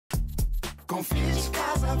Com Fit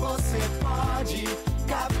Casa você pode,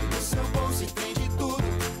 cabe no seu bolso e tem de tudo,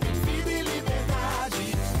 tem vida e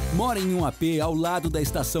liberdade. Mora em um AP ao lado da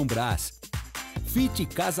estação Brás. Fit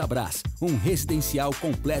Casa Brás, um residencial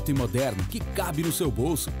completo e moderno que cabe no seu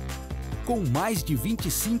bolso. Com mais de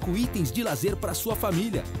 25 itens de lazer para sua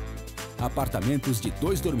família. Apartamentos de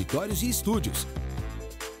 2 dormitórios e estúdios.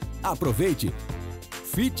 Aproveite!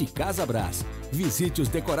 Fit Casa Brás. Visite os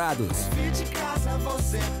decorados. Fit Casa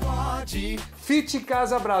você pode. Fit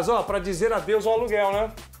Casa Brás, ó, pra dizer adeus ao aluguel,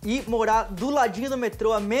 né? E morar do ladinho do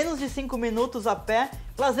metrô, a menos de 5 minutos a pé,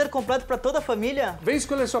 lazer completo para toda a família. Vem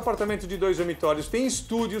escolher seu apartamento de 2 dormitórios, tem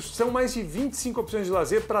estúdios, são mais de 25 opções de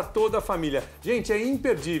lazer para toda a família. Gente, é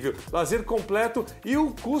imperdível, lazer completo e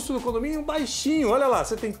o custo do condomínio baixinho. Olha lá,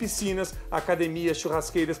 você tem piscinas, academias,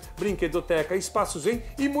 churrasqueiras, brinquedoteca, espaços zen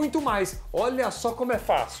e muito mais. Olha só como é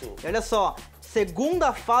fácil. E olha só,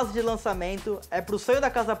 segunda fase de lançamento, é pro sonho da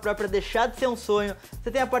casa própria deixar de ser um sonho. Você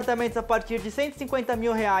tem apartamentos a partir de R$150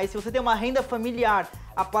 mil. Se você tem uma renda familiar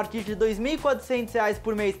a partir de R$2.400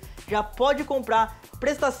 por mês, já pode comprar.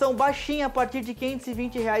 Prestação baixinha a partir de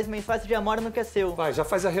R$520 mensais, você já mora no que é seu. Vai, já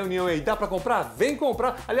faz a reunião aí. Dá pra comprar? Vem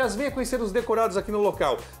comprar. Aliás, venha conhecer os decorados aqui no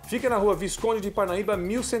local. Fica na rua Visconde de Parnaíba,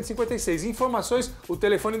 1156. Informações, o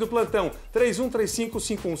telefone do plantão,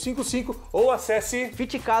 3135-5155 ou acesse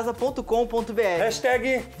fitcasa.com.br.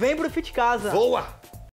 Hashtag Vem pro Fit Casa. Voa!